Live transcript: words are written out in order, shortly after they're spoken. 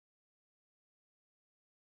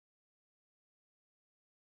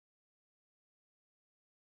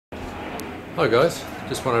Hi guys,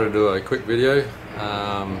 just wanted to do a quick video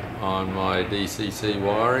on my DCC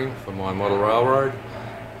wiring for my model railroad.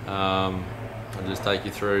 I'll just take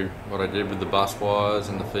you through what I did with the bus wires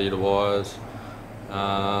and the feeder wires,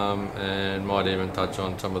 and might even touch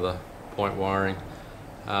on some of the point wiring.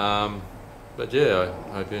 But yeah,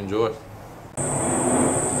 I hope you enjoy it.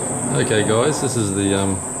 Okay guys, this is the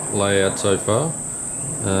layout so far.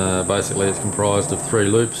 Basically it's comprised of 3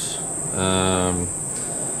 loops,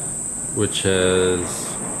 which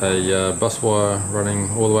has a bus wire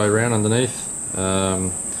running all the way around underneath,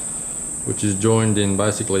 which is joined in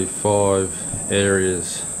basically 5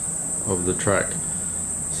 areas of the track.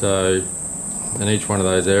 So in each one of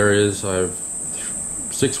those areas I have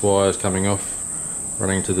 6 wires coming off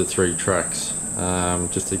running to the 3 tracks,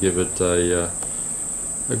 just to give it a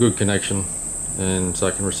good connection and so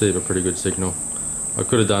I can receive a pretty good signal. I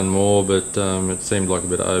could have done more, but it seemed like a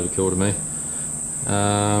bit of overkill to me.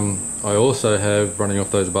 I also have running off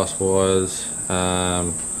those bus wires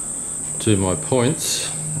to my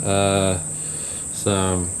points,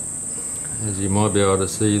 so as you might be able to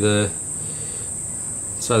see there,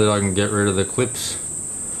 so that I can get rid of the clips,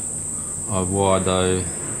 I've wired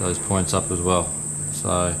those points up as well,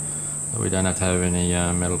 so that we don't have to have any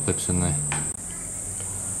metal clips in there.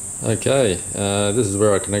 Okay, this is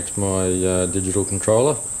where I connect my digital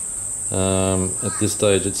controller. At this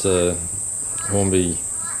stage it's a Hornby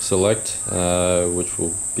Select, which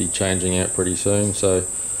will be changing out pretty soon, so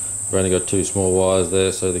I've only got 2 small wires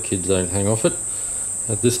there so the kids don't hang off it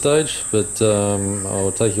at this stage, but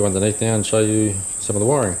I'll take you underneath now and show you some of the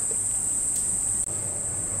wiring.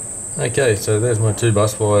 Okay, so there's my 2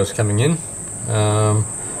 bus wires coming in.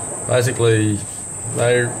 Basically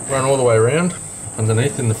they run all the way around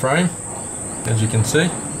underneath in the frame, as you can see.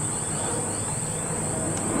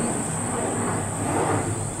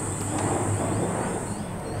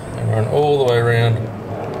 Run all the way around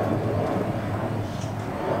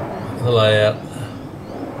the layout,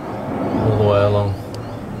 all the way along.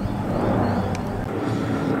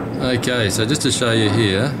 Okay, so just to show you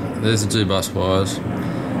here, there's the 2 bus wires.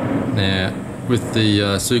 Now with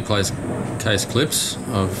the Suitcase Clips,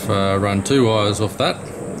 I've run 2 wires off that,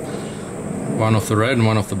 one off the red and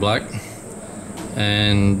one off the black,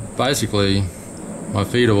 and basically my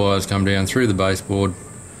feeder wires come down through the baseboard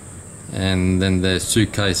and then they're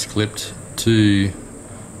suitcase clipped to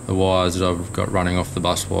the wires that I've got running off the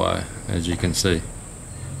bus wire, as you can see.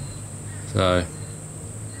 So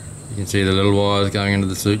you can see the little wires going into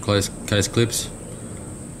the suitcase clips,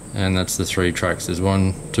 and that's the 3 tracks. There's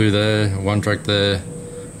 2 there, 1 track there,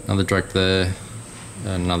 another track there,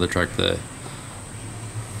 and another track there.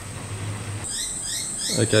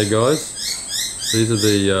 Okay guys, these are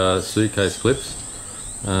the suitcase clips.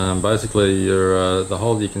 Basically the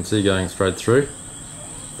hole you can see going straight through,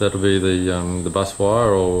 that'll be the bus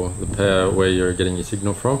wire or the power where you're getting your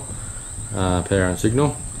signal from, power and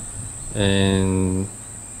signal. And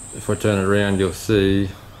if I turn it around you'll see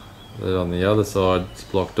that on the other side it's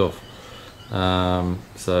blocked off.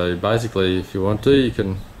 So basically if you want to, you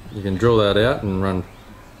can drill that out and run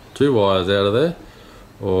 2 wires out of there,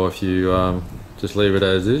 or if you just leave it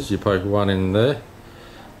as is, you poke 1 in there,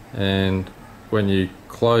 and when you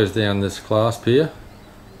close down this clasp here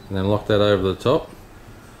and then lock that over the top,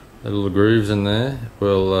 the little grooves in there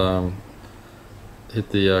will hit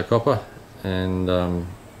the copper and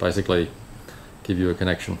basically give you a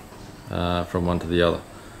connection from one to the other.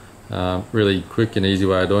 Really quick and easy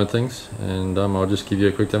way of doing things, and I'll just give you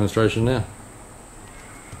a quick demonstration now.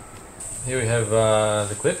 Here we have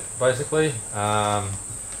the clip basically.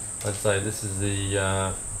 Let's say this is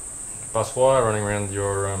the bus wire running around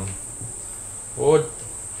your board.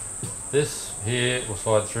 This here will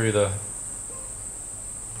slide through the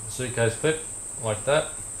suitcase clip like that.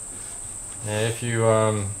 Now if you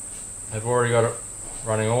have already got it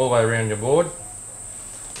running all the way around your board,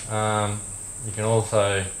 you can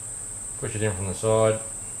also push it in from the side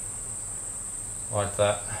like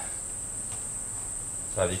that,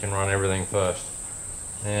 so that you can run everything first.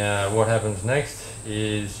 Now what happens next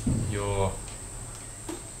is your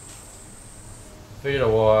feeder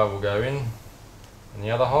wire will go in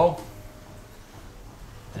the other hole,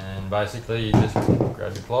 and basically you just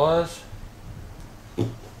grab your pliers,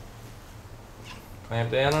 clamp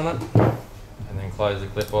down on it, and then close the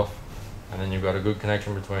clip off, and then you've got a good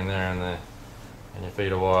connection between there and there, and your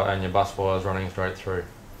feeder wire and your bus wires running straight through.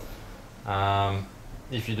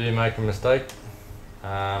 If you do make a mistake,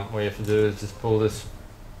 what you have to do is just pull that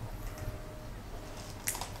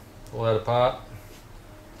apart,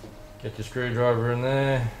 get your screwdriver in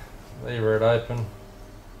there, lever it open,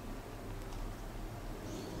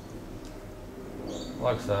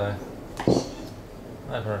 like so,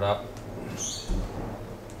 Open it up.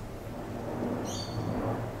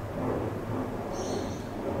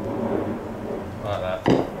 Like that.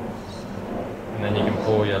 And then you can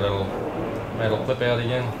pull your little metal clip out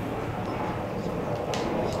again.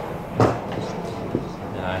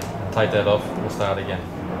 And take that off and start again.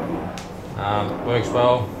 Works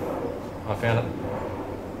well. I found it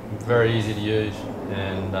very easy to use,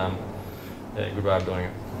 and yeah, good way of doing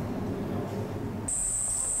it.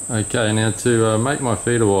 Okay, now to make my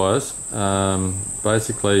feeder wires,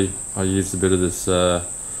 basically I used a bit of this earth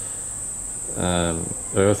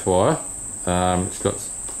wire. It's got,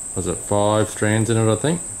 was it 5 strands in it, I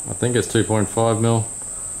think it's 2.5mm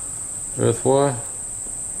earth wire,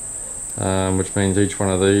 which means each one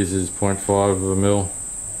of these is 0.5mm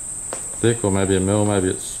thick, or maybe a mil, maybe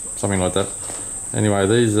it's something like that. Anyway,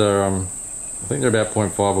 these are I think they're about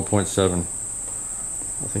 0.5 or 0.7,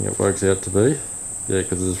 I think it works out to be. Yeah,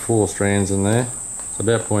 because there's 4 strands in there. It's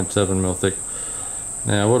about 0.7mm thick.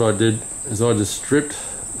 Now what I did is I just stripped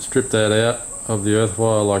that out of the earth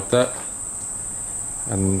wire like that,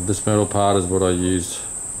 and this metal part is what I used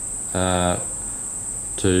to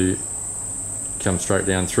come straight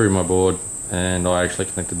down through my board, and I actually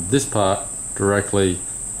connected this part directly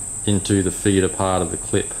into the feeder part of the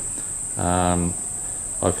clip.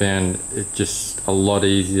 I found it just a lot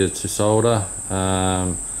easier to solder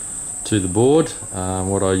to the board.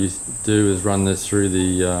 What I used to do is run this through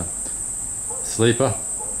the sleeper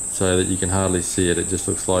so that you can hardly see it. It just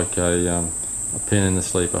looks like a pin in the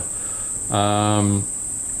sleeper. And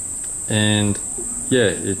yeah,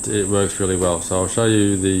 it works really well. So I'll show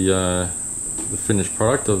you the finished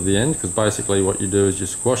product of the end, because basically what you do is you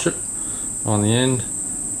squash it on the end,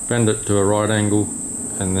 bend it to a right angle,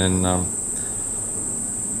 and then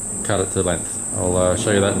cut it to length. I'll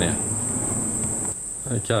show you that now.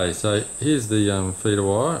 Okay, so here's the feeder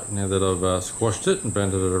wire now that I've squashed it and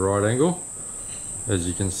bent it at a right angle. As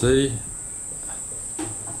you can see,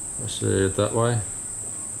 I'll show you it that way.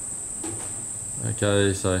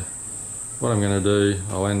 Okay, so what I'm going to do,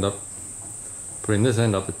 I'll end up putting this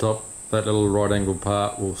end up the top. That little right angle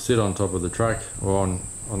part will sit on top of the track, or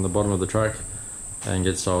on the bottom of the track, and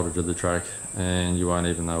get soldered to the track, and you won't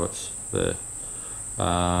even know it's there.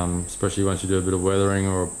 Especially once you do a bit of weathering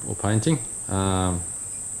or painting,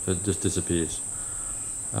 it just disappears.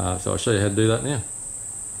 So I'll show you how to do that now.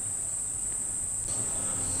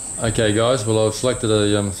 Okay guys, well I've selected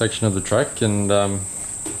a section of the track, and now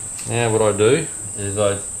what I do is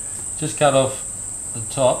I just cut off the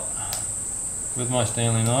top with my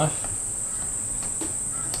Stanley knife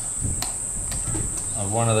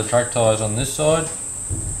of one of the track tyres on this side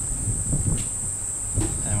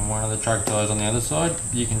and one of the track tyres on the other side.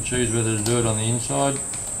 You can choose whether to do it on the inside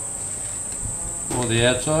or the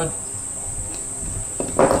outside.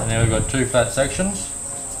 And now we've got 2 flat sections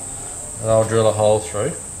that I'll drill a hole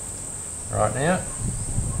through right now.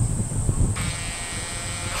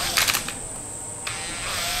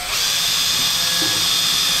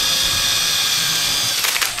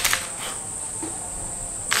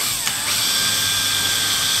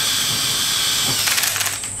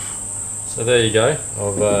 So there you go,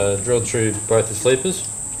 I've drilled through both the sleepers,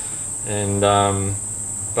 and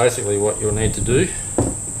basically what you'll need to do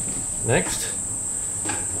next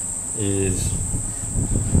is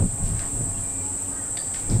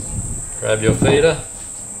grab your feeder.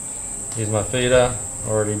 Here's my feeder,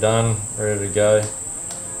 already done, ready to go.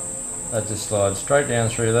 That just slides straight down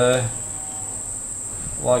through there,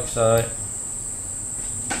 like so.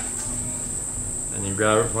 Then you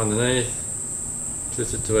grab it from underneath,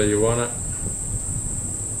 twist it to where you want it.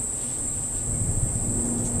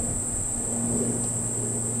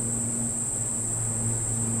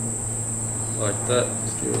 Like that,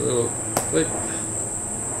 just give it a little click.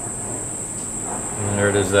 And there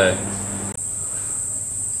it is there.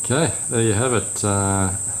 Okay, there you have it.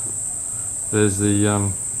 There's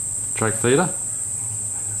the track feeder.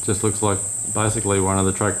 Just looks like basically one of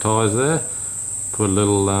the track tyres there. Put a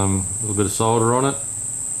little bit of solder on it,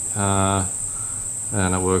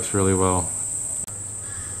 and it works really well.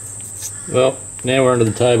 Well, now we're under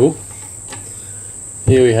the table.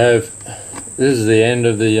 Here we have, this is the end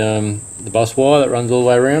of the bus wire that runs all the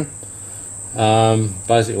way around.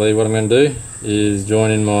 Basically what I'm going to do is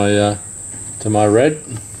join in my to my red.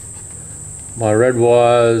 My red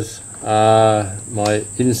wires are my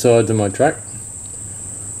insides of my track.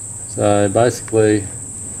 So basically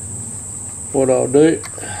what I'll do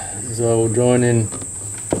is I will join in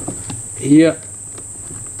here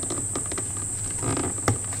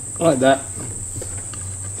like that.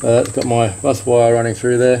 So that's got my bus wire running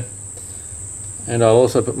through there, and I'll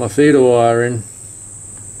also put my feeder wire in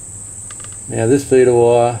Now this feeder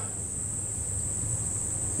wire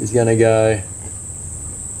is going to go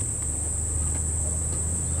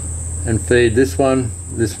and feed this one,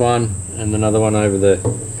 and another one over there.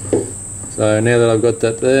 So now that I've got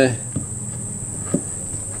that there,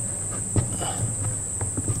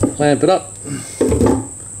 clamp it up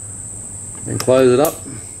and close it up.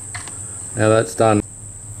 Now that's done.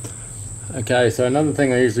 Okay, so another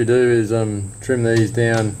thing I usually do is trim these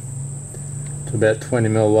down to about 20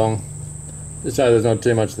 mil long, just so there's not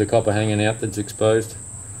too much of the copper hanging out that's exposed.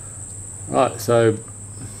 Right, so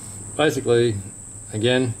basically,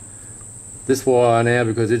 again, this wire now,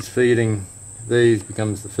 because it's feeding these,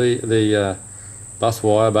 becomes the bus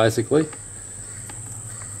wire basically.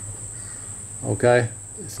 Okay,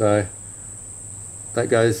 so that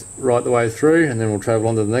goes right the way through, and then we'll travel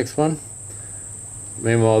on to the next one.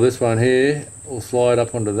 Meanwhile, this one here will slide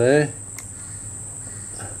up onto there.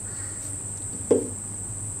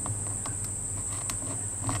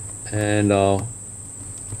 And I'll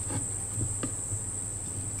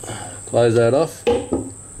close that off.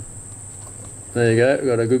 There you go, we've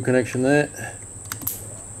got a good connection there.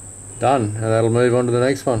 Done, and that'll move on to the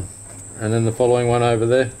next one. And then the following one over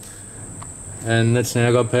there. And that's now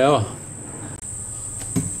got power.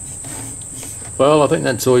 Well, I think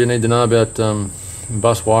that's all you need to know about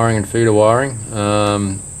bus wiring and feeder wiring.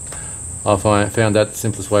 I found that the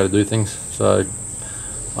simplest way to do things, so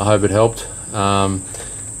I hope it helped. Yeah,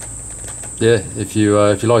 if you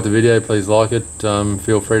like the video, please like it.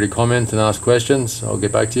 Feel free to comment and ask questions. I'll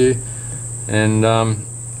get back to you. And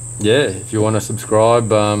yeah, if you want to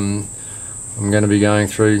subscribe, I'm going to be going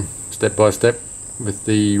through step by step with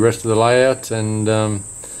the rest of the layout and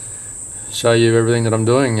show you everything that I'm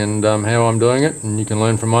doing and how I'm doing it, and you can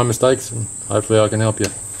learn from my mistakes, and hopefully I can help you.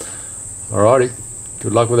 Alrighty,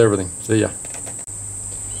 good luck with everything. See ya.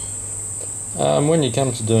 When you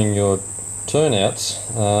come to doing your turnouts,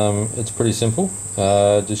 it's pretty simple.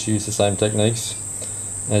 Just use the same techniques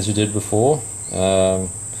as you did before.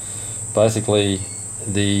 Basically,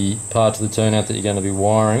 the parts of the turnout that you're going to be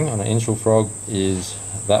wiring on an initial frog is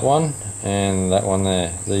that one and that one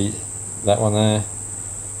there, that one there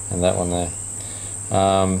and that one there.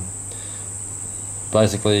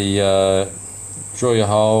 Basically, drill your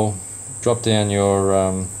hole, drop down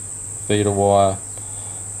your feeder wire,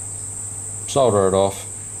 solder it off,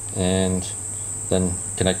 and then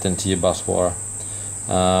connect into your bus wire.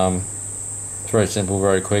 It's very simple,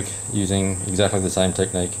 very quick, using exactly the same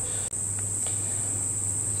technique.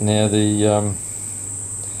 Now the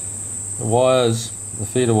wires, the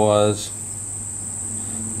feeder wires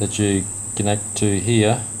that you connect to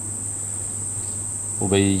here will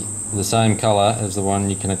be the same colour as the one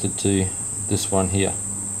you connected to this one here,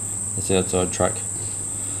 this outside track,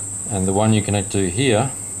 and the one you connect to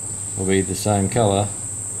here will be the same colour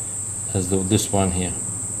as this one here.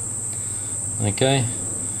 Okay,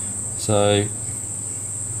 so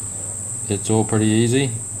it's all pretty easy,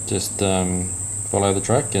 just follow the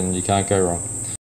track and you can't go wrong.